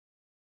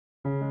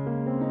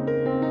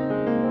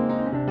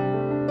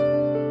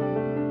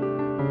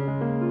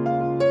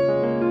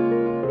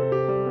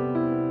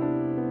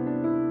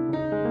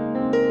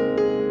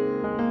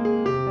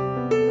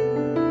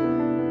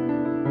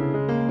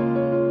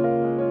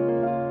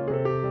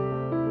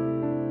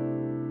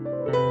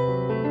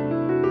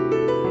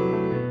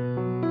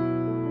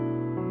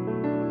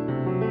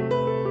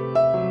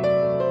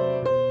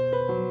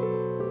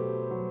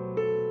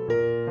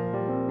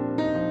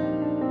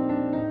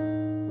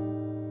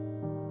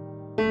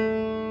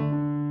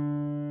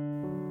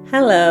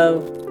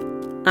Hello,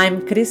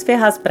 I'm Cris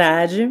Ferraz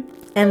Prade,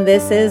 and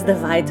this is the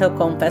Vital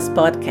Compass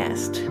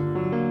podcast.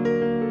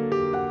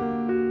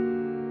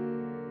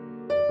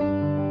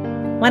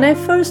 When I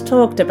first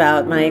talked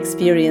about my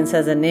experience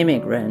as an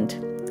immigrant,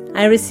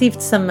 I received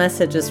some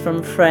messages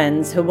from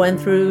friends who went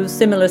through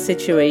similar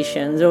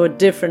situations or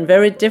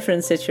very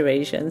different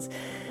situations.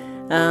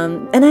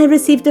 And I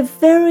received a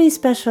very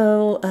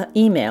special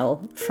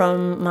email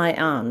from my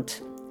aunt,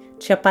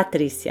 Tia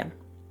Patrícia.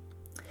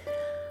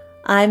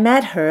 I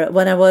met her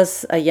when I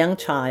was a young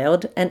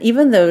child, and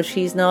even though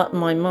she's not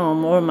my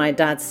mom or my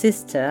dad's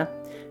sister,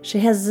 she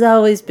has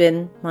always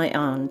been my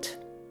aunt.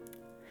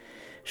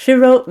 She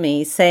wrote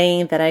me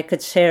saying that I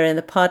could share in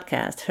the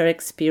podcast her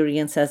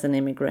experience as an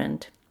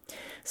immigrant.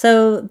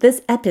 So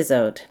this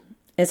episode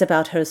is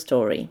about her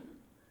story.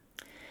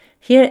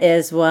 Here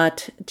is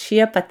what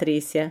Tia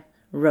Patrícia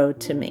wrote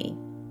to me.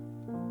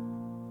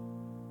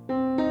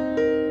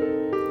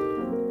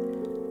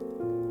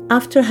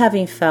 After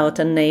having felt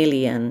an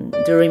alien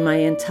during my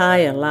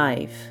entire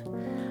life,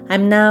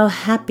 I'm now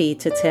happy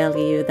to tell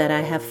you that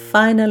I have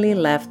finally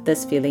left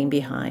this feeling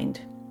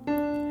behind.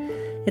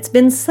 It's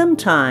been some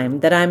time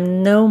that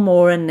I'm no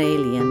more an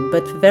alien,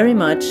 but very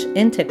much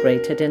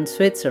integrated in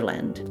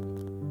Switzerland.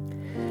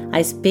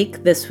 I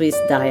speak the Swiss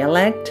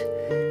dialect,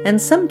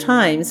 and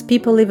sometimes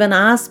people even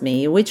ask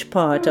me which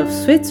part of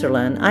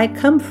Switzerland I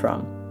come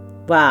from.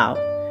 Wow,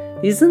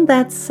 isn't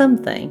that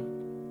something?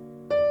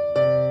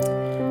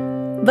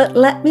 But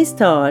let me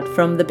start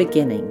from the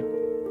beginning.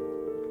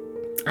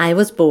 I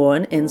was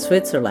born in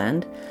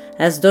Switzerland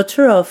as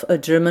daughter of a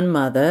German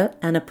mother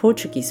and a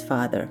Portuguese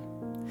father.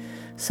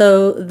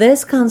 So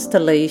this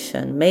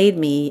constellation made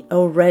me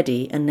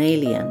already an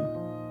alien.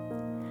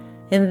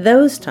 In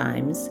those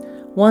times,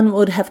 one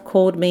would have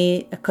called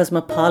me a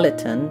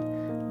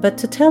cosmopolitan, but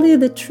to tell you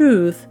the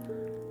truth,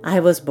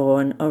 I was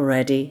born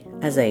already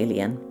as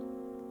alien.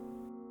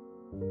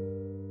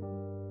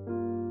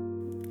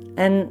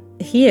 And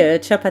here,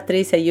 Tia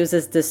Patrícia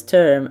uses this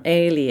term,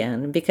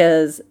 alien,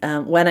 because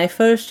when I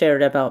first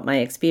shared about my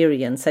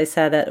experience, I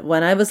said that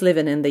when I was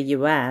living in the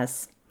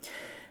US,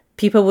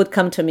 people would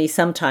come to me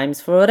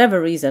sometimes, for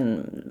whatever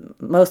reason,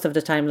 most of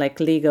the time like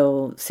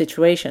legal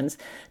situations,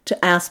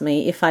 to ask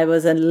me if I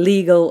was a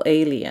legal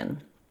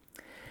alien.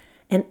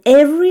 And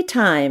every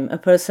time a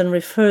person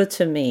referred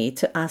to me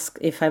to ask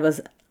if I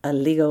was a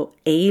legal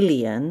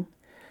alien,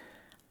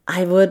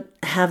 I would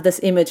have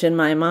this image in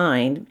my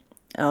mind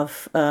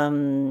of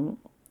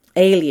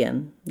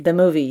Alien, the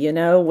movie,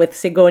 with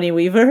Sigourney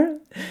Weaver.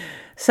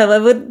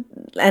 So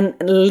and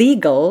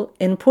legal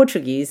in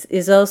Portuguese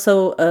is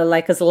also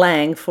like a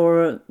slang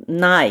for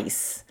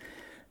nice.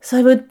 So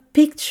I would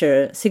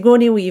picture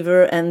Sigourney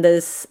Weaver and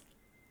this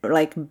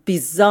like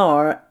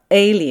bizarre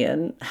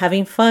alien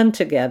having fun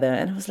together.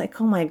 And I was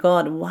like, oh my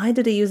God, why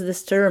do they use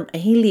this term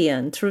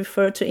alien to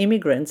refer to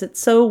immigrants? It's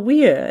so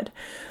weird.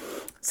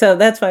 So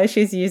that's why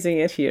she's using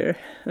it here.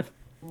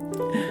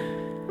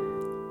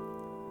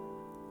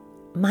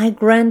 My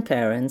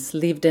grandparents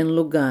lived in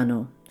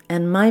Lugano,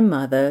 and my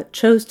mother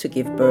chose to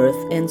give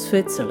birth in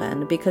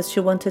Switzerland because she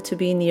wanted to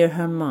be near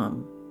her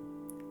mom.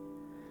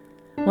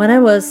 When I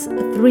was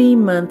 3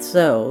 months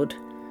old,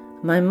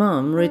 my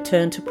mom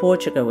returned to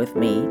Portugal with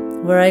me,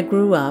 where I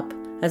grew up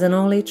as an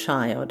only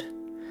child,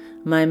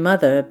 my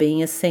mother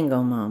being a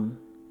single mom.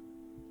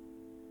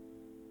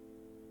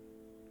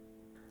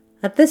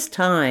 At this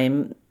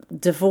time,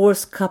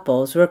 divorced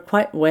couples were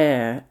quite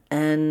rare,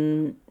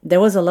 and there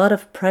was a lot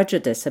of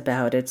prejudice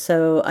about it,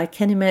 so I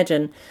can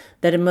imagine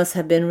that it must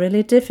have been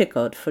really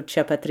difficult for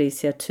Tia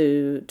Patrícia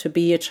to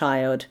be a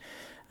child,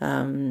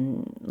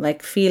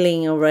 like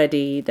feeling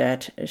already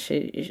that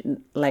she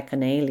like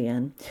an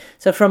alien.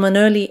 So from an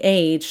early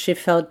age, she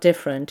felt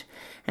different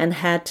and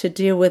had to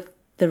deal with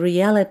the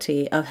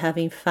reality of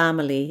having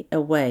family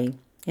away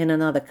in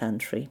another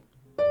country.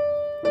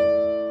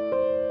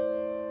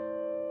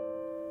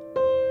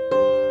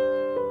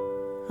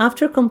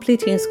 After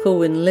completing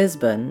school in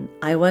Lisbon,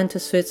 I went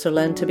to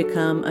Switzerland to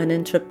become an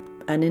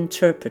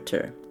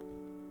interpreter.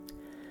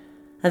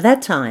 At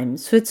that time,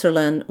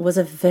 Switzerland was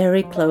a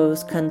very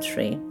closed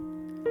country,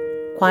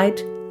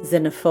 quite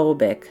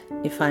xenophobic,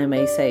 if I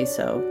may say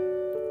so.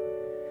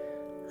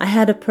 I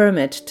had a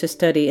permit to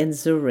study in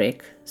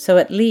Zurich, so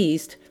at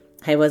least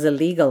I was a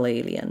legal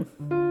alien.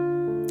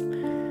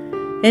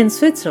 In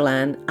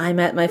Switzerland, I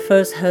met my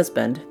first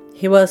husband.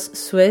 He was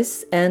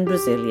Swiss and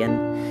Brazilian,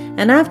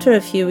 and after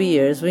a few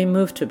years we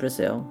moved to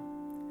Brazil.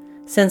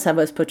 Since I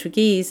was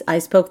Portuguese, I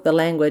spoke the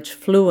language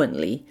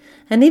fluently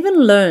and even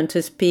learned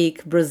to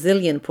speak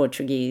Brazilian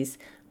Portuguese,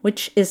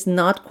 which is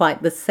not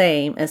quite the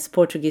same as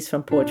Portuguese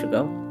from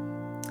Portugal.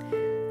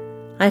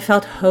 I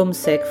felt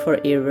homesick for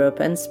Europe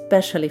and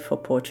especially for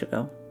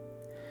Portugal.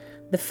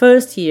 The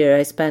first year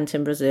I spent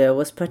in Brazil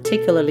was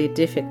particularly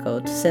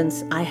difficult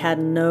since I had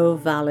no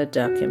valid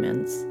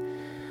documents.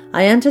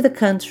 I entered the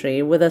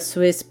country with a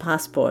Swiss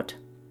passport.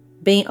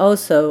 Being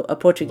also a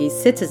Portuguese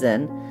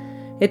citizen,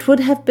 it would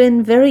have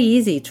been very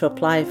easy to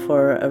apply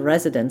for a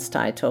residence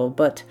title,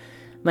 but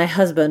my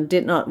husband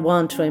did not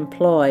want to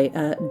employ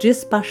a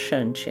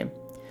despachante,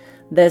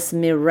 this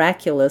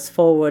miraculous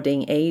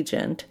forwarding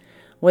agent,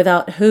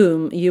 without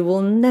whom you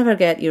will never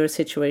get your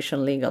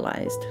situation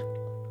legalized.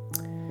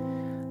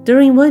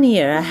 During 1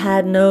 year, I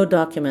had no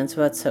documents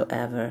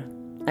whatsoever.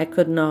 I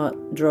could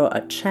not draw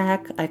a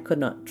check, I could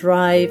not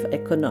drive, I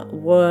could not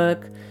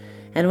work,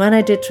 and when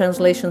I did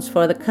translations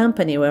for the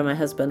company where my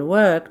husband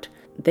worked,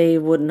 they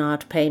would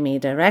not pay me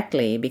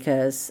directly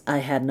because I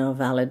had no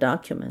valid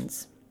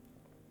documents.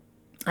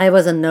 I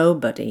was a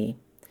nobody,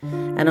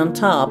 and on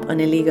top, an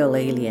illegal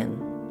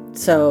alien.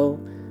 So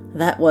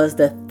that was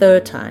the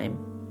third time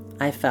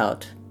I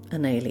felt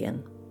an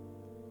alien.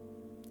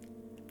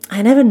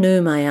 I never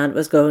knew my aunt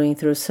was going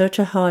through such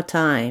a hard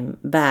time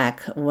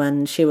back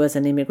when she was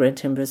an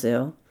immigrant in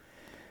Brazil.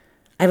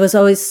 I was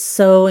always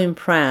so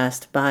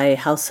impressed by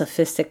how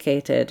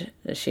sophisticated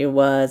she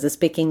was,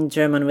 speaking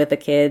German with the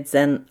kids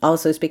and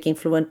also speaking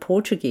fluent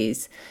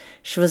Portuguese.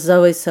 She was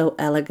always so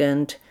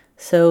elegant,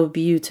 so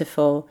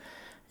beautiful,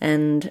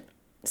 and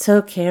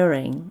so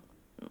caring.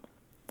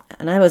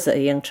 And I was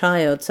a young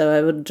child, so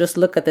I would just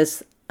look at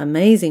this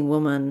amazing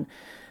woman,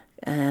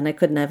 and I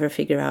could never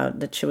figure out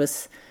that she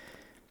was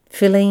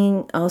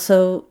feeling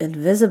also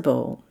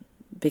invisible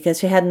because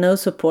she had no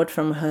support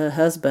from her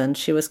husband.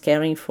 She was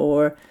caring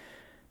for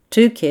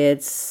 2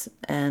 kids,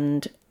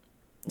 and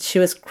she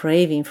was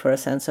craving for a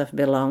sense of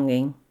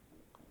belonging.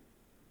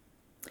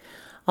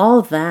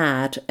 All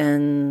that,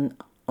 and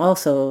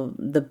also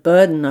the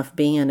burden of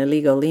being an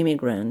illegal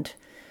immigrant,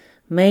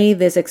 made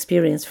this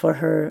experience for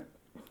her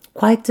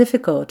quite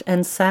difficult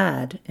and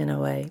sad in a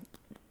way.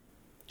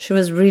 She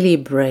was really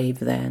brave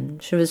then.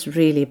 She was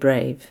really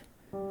brave.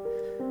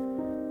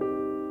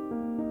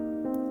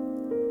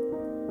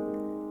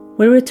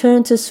 We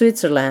returned to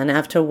Switzerland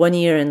after 1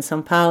 year in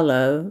São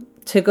Paulo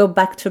to go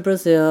back to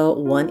Brazil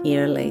 1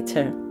 year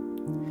later.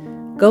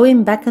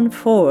 Going back and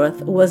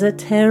forth was a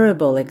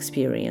terrible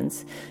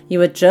experience.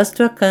 You adjust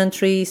to a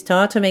country,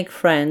 start to make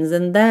friends,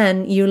 and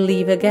then you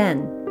leave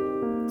again.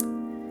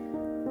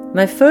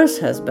 My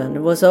first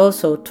husband was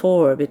also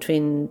torn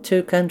between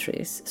 2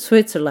 countries,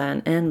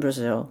 Switzerland and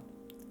Brazil.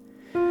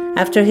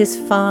 After his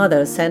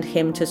father sent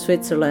him to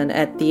Switzerland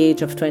at the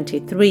age of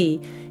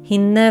 23, he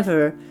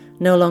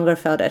no longer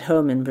felt at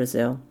home in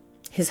Brazil.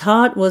 His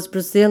heart was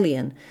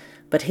Brazilian,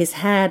 but his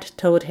head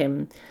told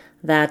him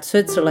that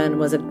Switzerland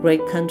was a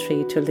great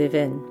country to live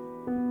in.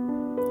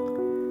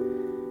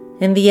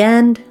 In the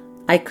end,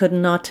 I could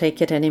not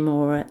take it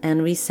anymore,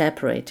 and we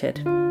separated,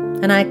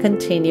 and I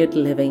continued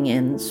living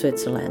in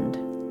Switzerland.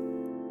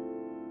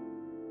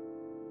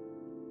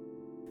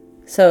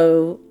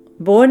 So,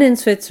 born in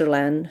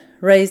Switzerland,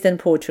 raised in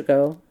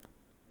Portugal,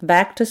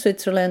 back to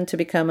Switzerland to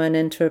become an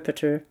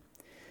interpreter,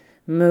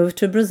 moved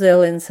to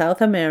Brazil in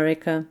South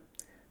America,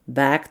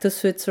 back to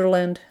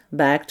Switzerland,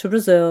 back to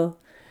Brazil,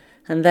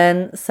 and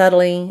then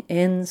settling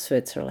in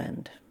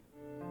Switzerland.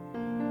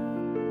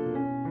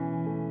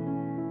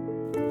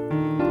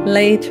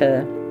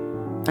 Later,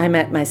 I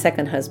met my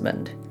second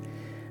husband,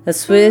 a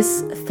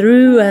Swiss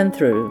through and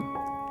through.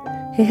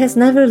 He has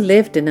never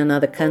lived in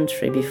another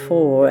country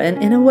before,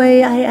 and in a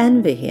way I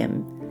envy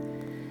him.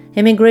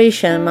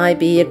 Immigration might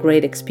be a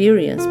great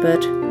experience,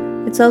 but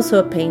it's also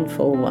a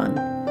painful one.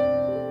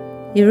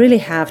 You really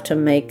have to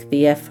make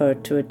the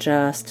effort to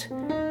adjust,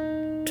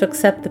 to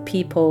accept the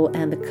people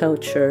and the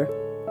culture,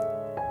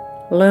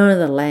 learn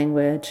the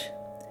language.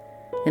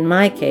 In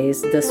my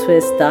case, the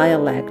Swiss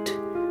dialect,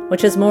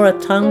 which is more a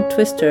tongue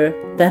twister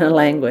than a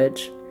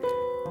language.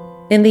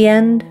 In the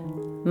end,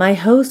 my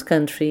host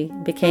country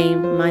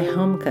became my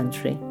home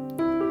country.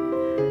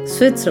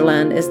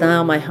 Switzerland is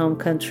now my home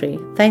country,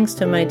 thanks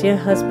to my dear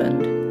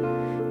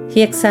husband.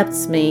 He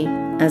accepts me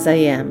as I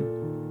am,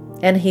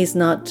 and he's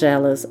not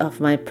jealous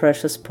of my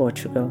precious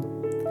Portugal,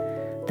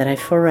 that I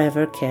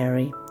forever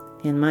carry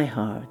in my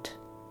heart.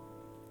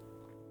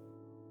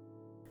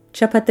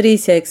 Tia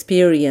Patricia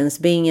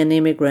experienced being an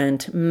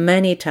immigrant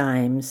many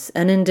times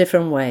and in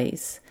different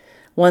ways.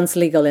 Once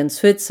legal in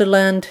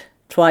Switzerland,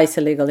 twice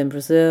illegal in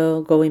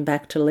Brazil, going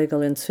back to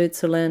legal in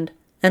Switzerland,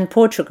 and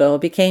Portugal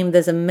became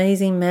this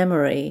amazing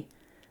memory,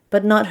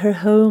 but not her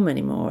home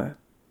anymore.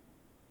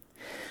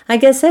 I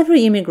guess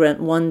every immigrant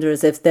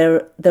wonders if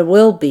there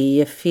will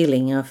be a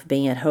feeling of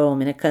being at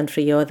home in a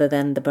country other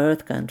than the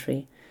birth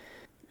country.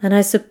 And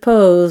I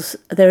suppose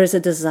there is a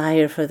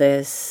desire for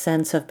this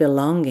sense of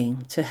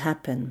belonging to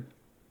happen.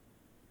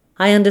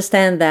 I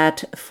understand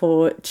that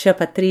for Tia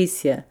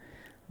Patricia,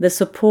 the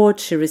support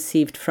she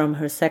received from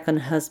her second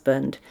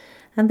husband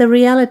and the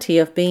reality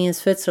of being in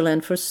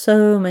Switzerland for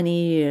so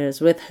many years,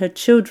 with her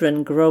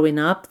children growing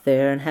up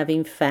there and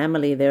having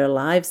family, their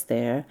lives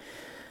there,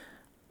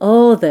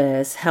 all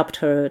this helped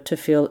her to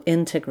feel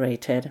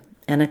integrated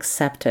and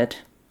accepted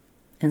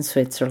in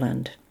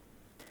Switzerland.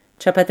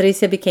 Tia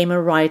Patricia became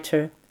a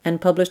writer and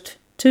published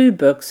 2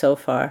 books so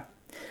far.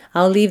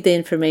 I'll leave the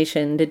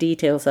information, the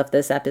details of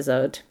this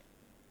episode.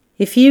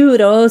 If you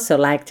would also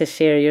like to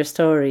share your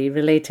story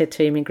related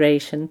to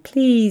immigration,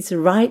 please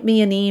write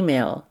me an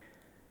email.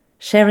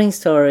 Sharing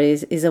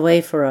stories is a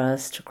way for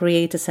us to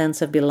create a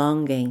sense of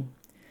belonging,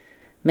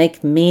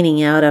 make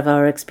meaning out of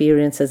our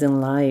experiences in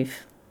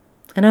life,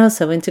 and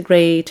also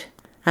integrate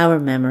our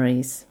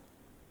memories.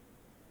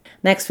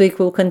 Next week,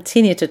 we'll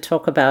continue to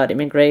talk about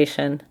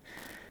immigration.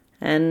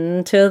 And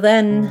until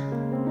then,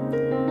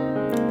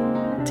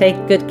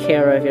 take good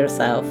care of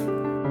yourself.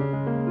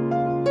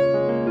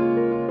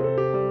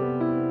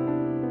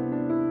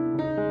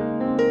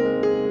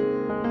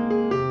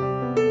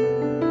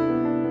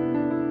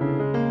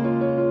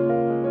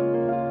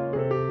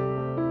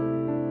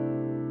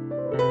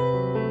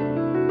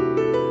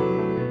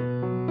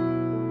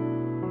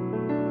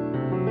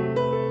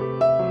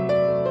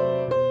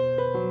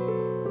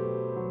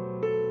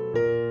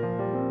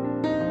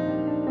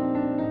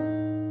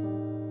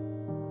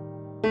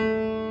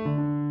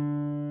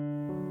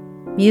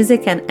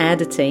 Music and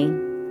editing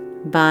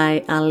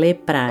by Ale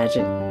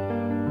Prade.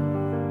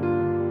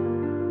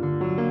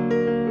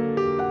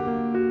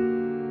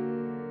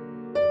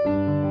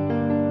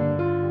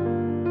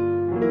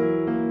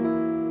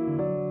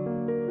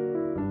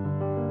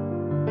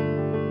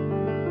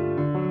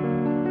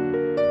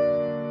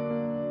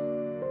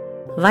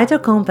 Vital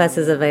Compass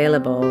is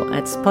available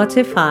at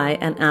Spotify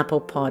and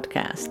Apple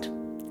Podcast.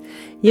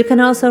 You can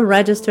also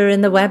register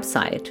in the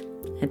website.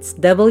 It's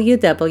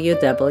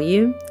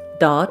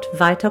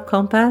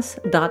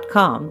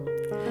www.vitalcompass.com.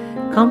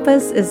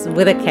 Compass is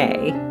with a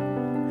K.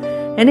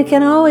 And you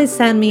can always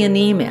send me an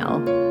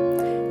email.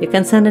 You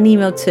can send an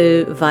email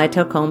to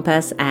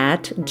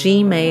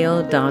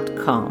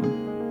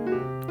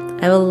vitalcompass@gmail.com.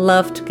 I will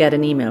love to get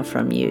an email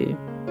from you.